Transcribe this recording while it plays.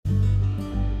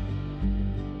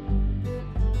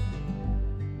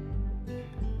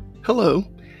Hello,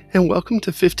 and welcome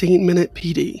to 15 Minute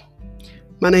PD.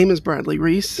 My name is Bradley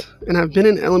Reese, and I've been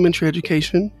in elementary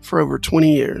education for over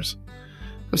 20 years.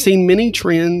 I've seen many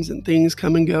trends and things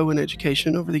come and go in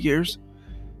education over the years,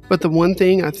 but the one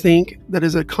thing I think that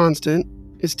is a constant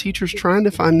is teachers trying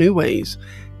to find new ways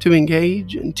to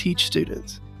engage and teach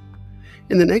students.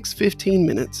 In the next 15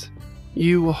 minutes,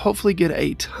 you will hopefully get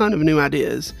a ton of new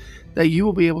ideas that you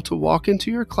will be able to walk into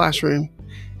your classroom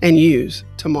and use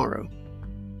tomorrow.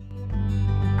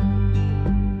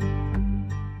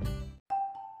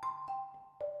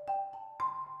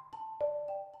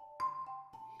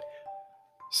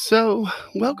 So,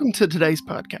 welcome to today's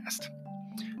podcast.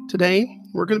 Today,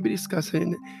 we're going to be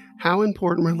discussing how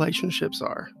important relationships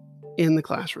are in the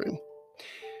classroom.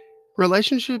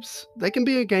 Relationships, they can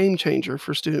be a game changer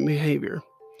for student behavior,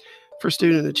 for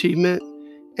student achievement,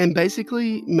 and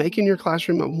basically making your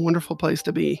classroom a wonderful place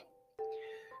to be.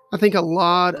 I think a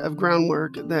lot of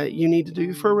groundwork that you need to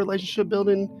do for relationship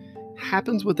building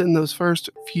happens within those first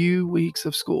few weeks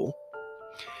of school.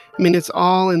 I mean, it's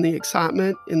all in the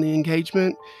excitement and the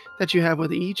engagement that you have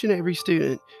with each and every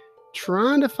student,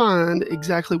 trying to find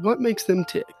exactly what makes them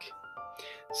tick.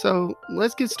 So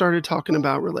let's get started talking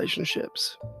about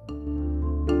relationships.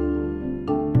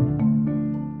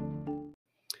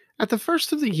 At the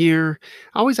first of the year,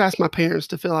 I always ask my parents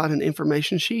to fill out an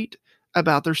information sheet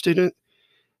about their student.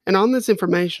 And on this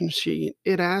information sheet,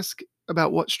 it asks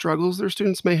about what struggles their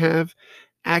students may have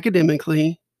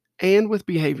academically and with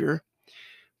behavior.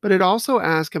 But it also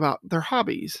asks about their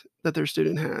hobbies that their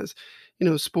student has,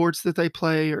 sports that they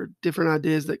play or different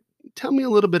ideas that tell me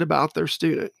a little bit about their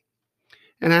student.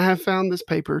 And I have found this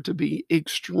paper to be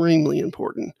extremely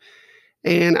important.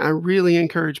 And I really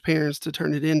encourage parents to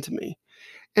turn it in to me.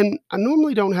 And I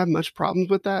normally don't have much problems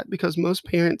with that because most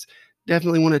parents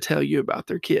definitely want to tell you about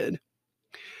their kid.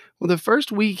 Well, the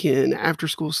first weekend after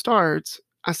school starts,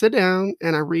 I sit down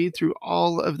and I read through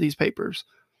all of these papers.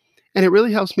 And it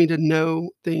really helps me to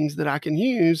know things that I can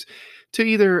use to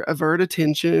either avert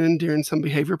attention during some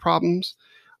behavior problems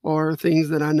or things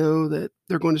that I know that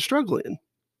they're going to struggle in.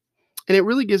 And it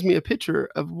really gives me a picture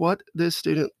of what this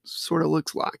student sort of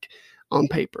looks like on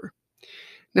paper.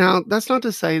 Now, that's not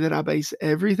to say that I base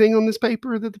everything on this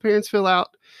paper that the parents fill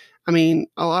out. I mean,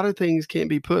 a lot of things can't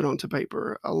be put onto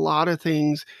paper. A lot of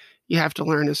things you have to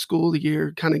learn as school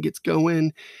year kind of gets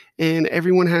going, and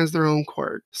everyone has their own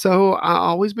quirk. So I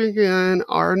always begin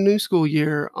our new school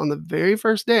year on the very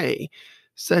first day,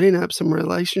 setting up some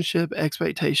relationship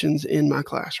expectations in my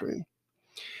classroom.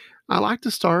 I like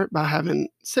to start by having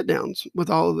sit downs with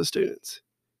all of the students.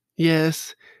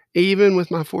 Yes, even with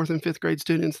my fourth and fifth grade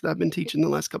students that I've been teaching the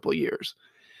last couple of years.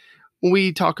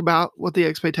 We talk about what the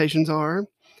expectations are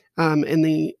and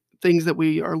the things that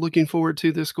we are looking forward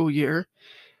to this school year.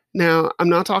 Now, I'm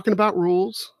not talking about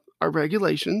rules or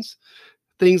regulations,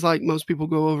 things like most people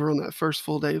go over on that first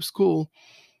full day of school.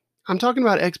 I'm talking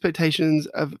about expectations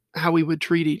of how we would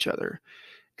treat each other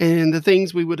and the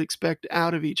things we would expect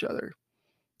out of each other.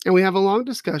 And we have a long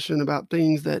discussion about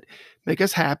things that make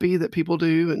us happy that people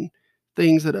do and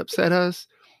things that upset us.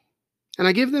 And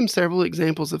I give them several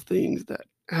examples of things that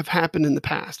have happened in the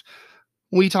past.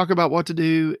 We talk about what to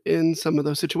do in some of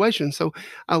those situations. So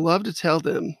I love to tell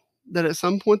them that at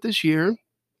some point this year,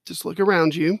 just look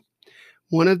around you.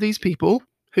 One of these people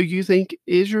who you think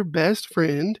is your best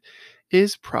friend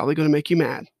is probably going to make you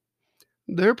mad.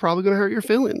 They're probably going to hurt your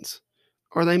feelings,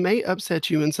 or they may upset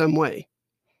you in some way.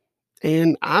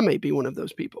 And I may be one of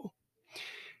those people.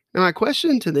 Now, my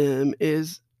question to them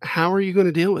is, how are you going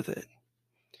to deal with it?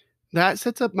 That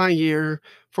sets up my year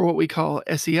for what we call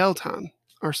SEL time,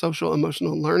 our social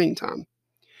emotional learning time.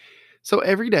 So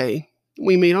every day,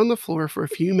 we meet on the floor for a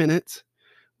few minutes.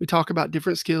 We talk about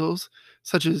different skills,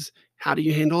 such as how do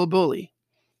you handle a bully?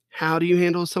 How do you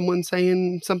handle someone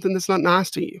saying something that's not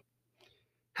nice to you?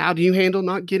 How do you handle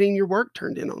not getting your work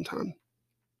turned in on time?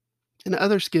 And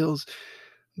other skills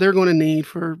they're going to need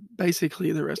for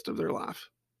basically the rest of their life.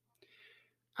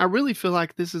 I really feel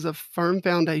like this is a firm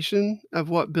foundation of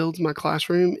what builds my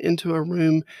classroom into a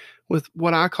room with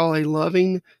what I call a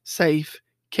loving, safe,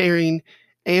 caring,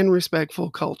 and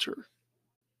respectful culture.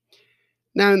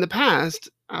 Now, in the past,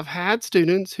 I've had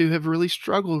students who have really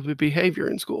struggled with behavior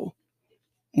in school,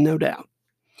 no doubt.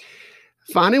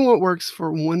 Finding what works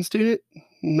for one student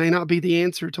may not be the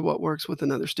answer to what works with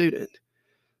another student.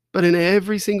 But in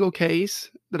every single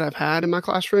case that I've had in my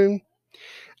classroom,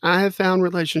 I have found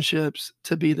relationships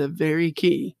to be the very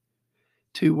key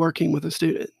to working with a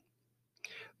student.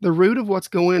 The root of what's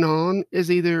going on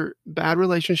is either bad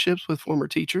relationships with former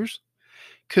teachers,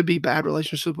 could be bad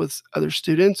relationships with other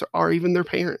students or even their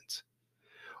parents,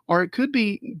 or it could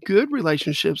be good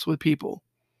relationships with people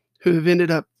who have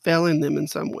ended up failing them in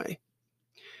some way.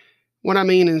 What I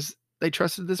mean is they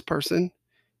trusted this person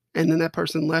and then that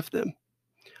person left them,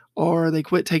 or they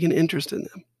quit taking interest in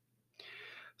them.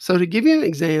 So, to give you an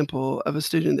example of a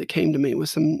student that came to me with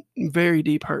some very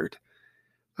deep hurt,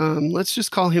 let's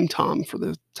just call him Tom for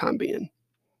the time being.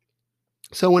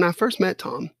 So, when I first met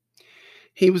Tom,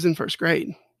 he was in first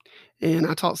grade and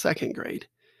I taught second grade,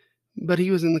 but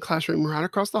he was in the classroom right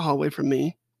across the hallway from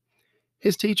me.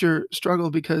 His teacher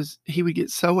struggled because he would get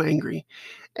so angry.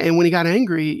 And when he got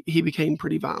angry, he became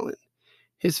pretty violent.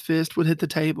 His fist would hit the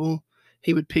table.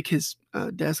 He would pick his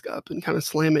desk up and kind of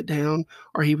slam it down,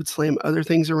 or he would slam other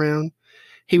things around.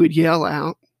 He would yell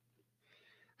out.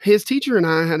 His teacher and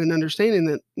I had an understanding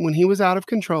that when he was out of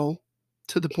control,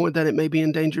 to the point that it maybe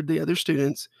endangered the other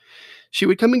students, she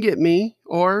would come and get me,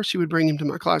 or she would bring him to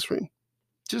my classroom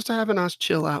just to have a nice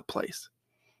chill out place.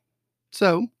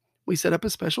 So we set up a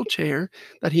special chair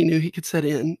that he knew he could sit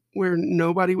in where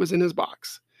nobody was in his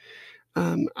box.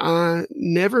 I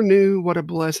never knew what a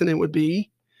blessing it would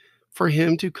be for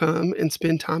him to come and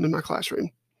spend time in my classroom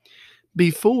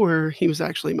before he was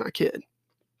actually my kid.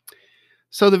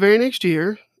 So the very next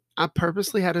year, I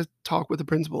purposely had a talk with the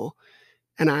principal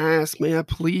and I asked, may I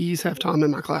please have Tom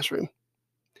in my classroom?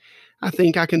 I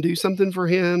think I can do something for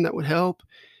him that would help.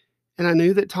 And I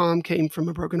knew that Tom came from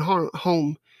a broken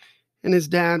home and his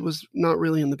dad was not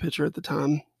really in the picture at the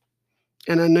time.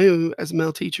 And I knew as a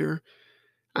male teacher,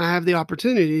 I have the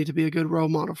opportunity to be a good role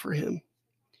model for him.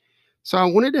 So I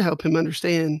wanted to help him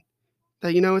understand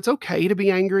that, it's okay to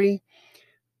be angry,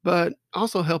 but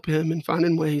also help him in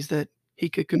finding ways that he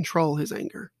could control his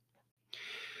anger.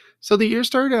 So the year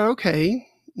started out okay.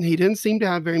 He didn't seem to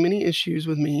have very many issues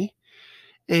with me.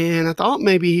 And I thought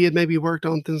maybe he had worked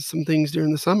on some things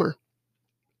during the summer.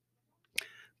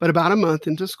 But about a month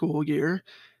into school year,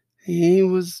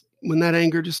 when that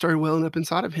anger just started welling up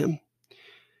inside of him.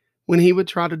 When he would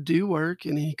try to do work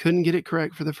and he couldn't get it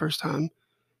correct for the first time,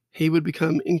 he would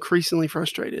become increasingly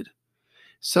frustrated.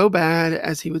 So bad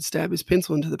as he would stab his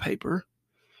pencil into the paper.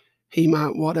 He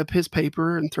might wad up his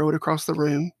paper and throw it across the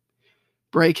room,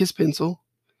 break his pencil,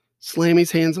 slam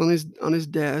his hands on his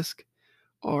desk,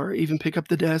 or even pick up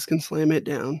the desk and slam it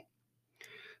down.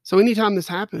 So anytime this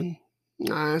happened,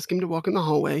 I asked him to walk in the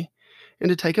hallway and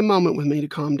to take a moment with me to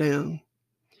calm down.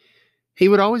 He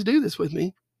would always do this with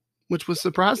me, which was a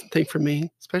surprising thing for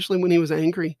me, especially when he was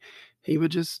angry. He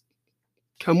would just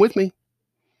come with me.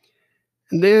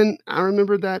 And then I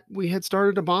remember that we had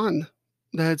started a bond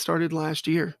that had started last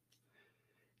year.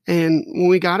 And when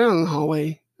we got out in the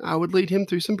hallway, I would lead him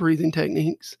through some breathing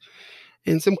techniques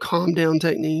and some calm down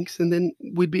techniques, and then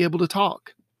we'd be able to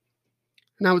talk.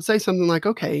 And I would say something like,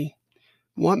 okay,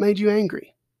 what made you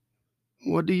angry?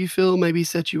 What do you feel maybe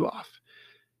set you off?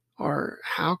 Or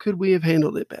how could we have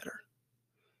handled it better?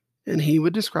 And he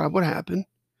would describe what happened.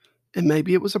 And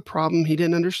maybe it was a problem he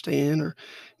didn't understand, or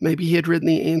maybe he had written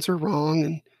the answer wrong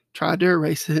and tried to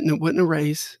erase it and it wouldn't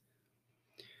erase.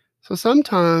 So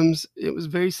sometimes it was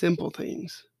very simple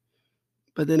things,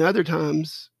 but then other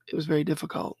times it was very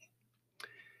difficult.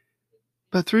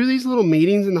 But through these little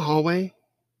meetings in the hallway,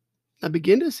 I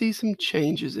began to see some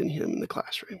changes in him in the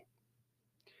classroom.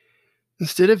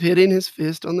 Instead of hitting his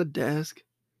fist on the desk,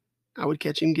 I would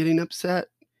catch him getting upset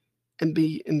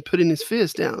and putting his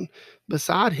fist down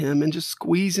beside him and just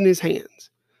squeezing his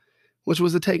hands, which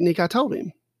was a technique I told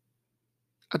him.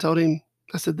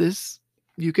 I said,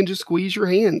 you can just squeeze your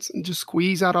hands and just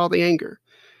squeeze out all the anger,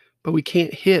 but we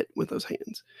can't hit with those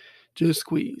hands. Just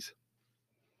squeeze.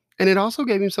 And it also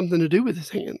gave him something to do with his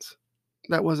hands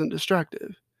that wasn't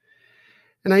destructive.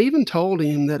 And I even told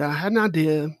him that I had an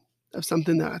idea of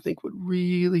something that I think would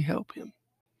really help him.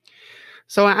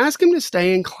 So I asked him to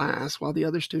stay in class while the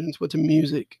other students went to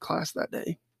music class that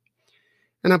day.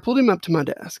 And I pulled him up to my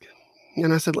desk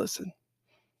and I said, listen,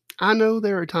 I know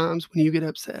there are times when you get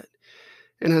upset.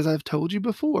 And as I've told you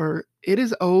before, it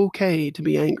is okay to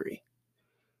be angry,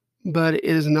 but it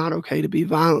is not okay to be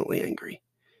violently angry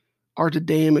or to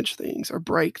damage things or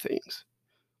break things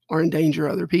or endanger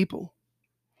other people.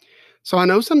 So I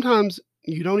know sometimes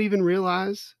you don't even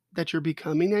realize that you're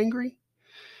becoming angry.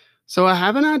 So I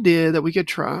have an idea that we could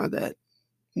try that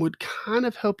would kind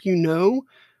of help you know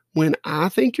when I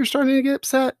think you're starting to get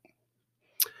upset.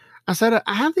 I said,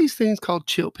 I have these things called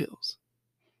chill pills.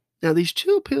 Now, these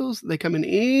chill pills, they come in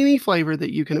any flavor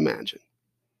that you can imagine.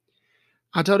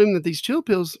 I told him that these chill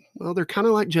pills, well, they're kind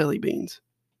of like jelly beans,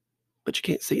 but you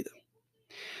can't see them.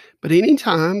 But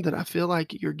anytime that I feel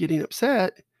like you're getting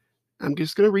upset, I'm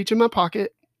just going to reach in my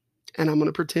pocket and I'm going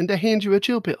to pretend to hand you a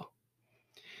chill pill.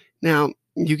 Now,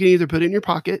 you can either put it in your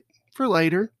pocket for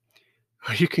later,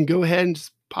 or you can go ahead and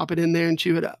just pop it in there and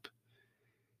chew it up.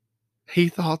 He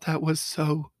thought that was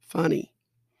so funny,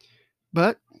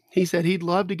 but he said he'd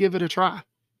love to give it a try.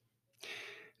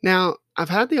 Now, I've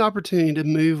had the opportunity to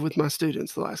move with my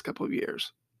students the last couple of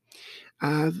years.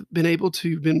 I've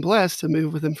been blessed to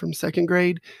move with them from second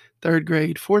grade, third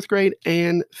grade, fourth grade,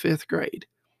 and fifth grade.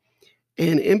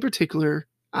 And in particular,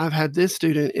 I've had this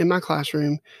student in my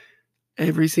classroom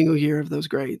every single year of those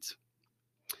grades.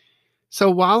 So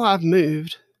while I've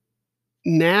moved,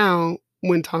 now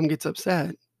when Tom gets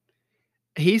upset,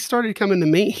 he started coming to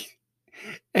me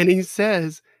and he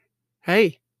says,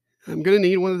 "Hey, I'm going to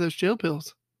need one of those chill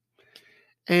pills."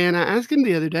 And I asked him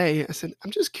the other day, I said,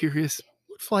 "I'm just curious,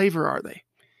 what flavor are they?"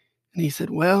 And he said,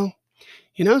 "Well,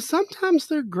 sometimes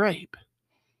they're grape,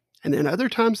 and then other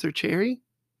times they're cherry,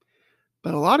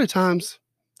 but a lot of times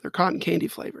they're cotton candy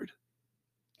flavored."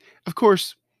 Of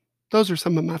course, those are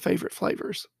some of my favorite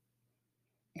flavors.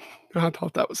 I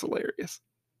thought that was hilarious.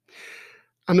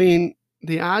 I mean,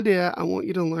 the idea I want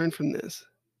you to learn from this,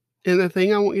 and the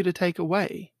thing I want you to take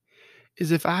away,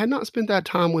 is if I had not spent that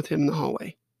time with him in the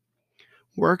hallway,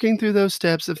 working through those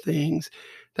steps of things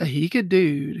that he could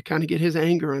do to kind of get his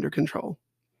anger under control,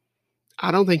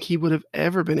 I don't think he would have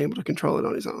ever been able to control it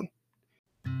on his own.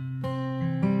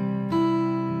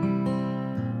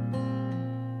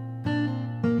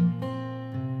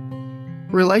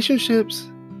 Relationships,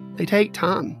 they take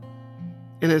time.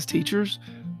 And as teachers,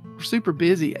 we're super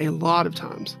busy a lot of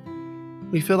times.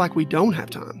 We feel like we don't have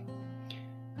time.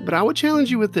 But I would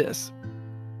challenge you with this.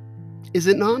 Is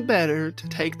it not better to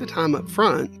take the time up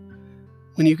front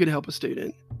when you could help a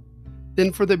student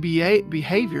than for the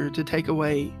behavior to take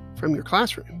away from your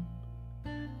classroom?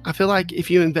 I feel like if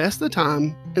you invest the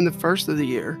time in the first of the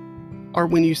year or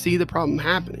when you see the problem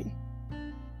happening,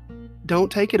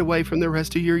 don't take it away from the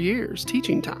rest of your year's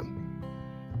teaching time.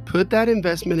 Put that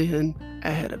investment in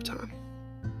ahead of time.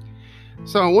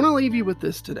 So I want to leave you with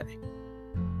this today.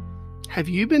 Have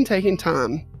you been taking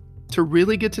time to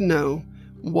really get to know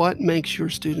what makes your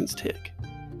students tick?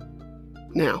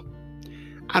 Now,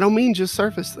 I don't mean just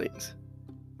surface things.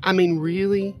 I mean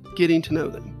really getting to know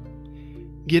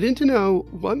them. Getting to know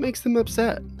what makes them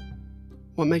upset,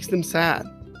 what makes them sad,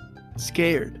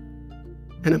 scared,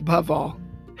 and above all,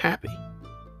 happy.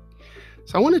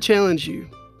 So I want to challenge you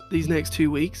these next 2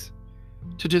 weeks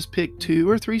to just pick 2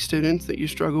 or 3 students that you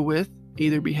struggle with,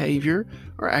 either behavior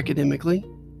or academically.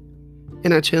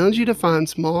 And I challenge you to find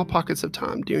small pockets of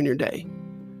time during your day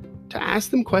to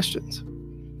ask them questions.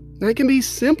 That can be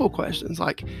simple questions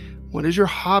like, what is your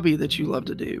hobby that you love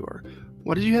to do? Or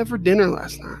what did you have for dinner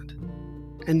last night?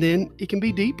 And then it can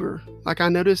be deeper. Like I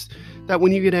noticed that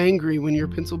when you get angry, when your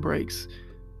pencil breaks.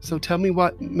 So tell me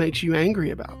what makes you angry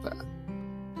about that.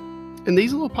 And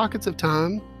these little pockets of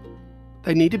time,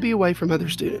 they need to be away from other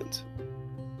students.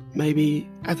 Maybe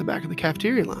at the back of the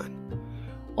cafeteria line,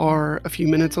 or a few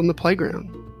minutes on the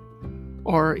playground,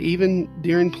 or even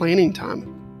during planning time.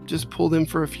 Just pull them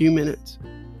for a few minutes.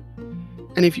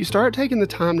 And if you start taking the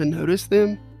time to notice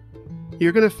them,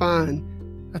 you're going to find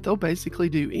that they'll basically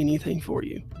do anything for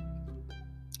you.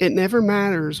 It never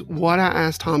matters what I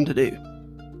ask Tom to do.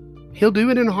 He'll do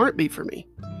it in a heartbeat for me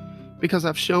because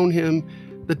I've shown him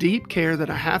the deep care that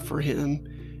I have for him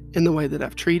in the way that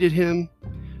I've treated him,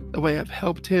 the way I've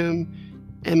helped him,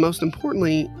 and most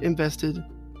importantly, invested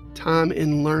time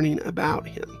in learning about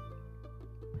him.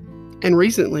 And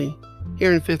recently,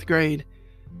 here in 5th grade,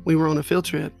 we were on a field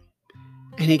trip,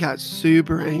 and he got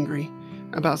super angry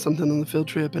about something on the field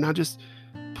trip, and I just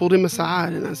pulled him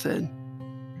aside and I said,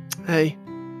 "Hey,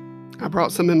 I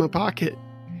brought some in my pocket."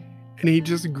 And he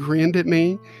just grinned at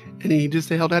me, and he just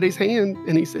held out his hand,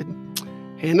 and he said,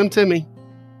 "Hand them to me."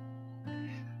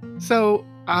 So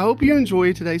I hope you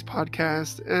enjoyed today's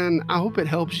podcast, and I hope it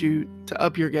helps you to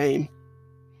up your game.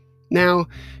 Now,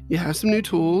 you have some new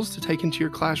tools to take into your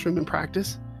classroom and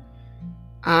practice.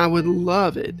 I would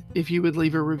love it if you would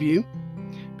leave a review,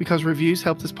 because reviews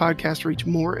help this podcast reach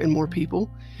more and more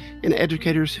people and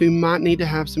educators who might need to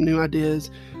have some new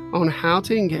ideas on how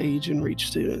to engage and reach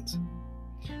students.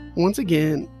 Once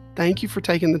again, thank you for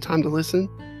taking the time to listen.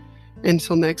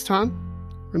 Until next time,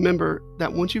 remember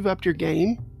that once you've upped your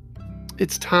game,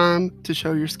 it's time to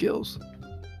show your skills.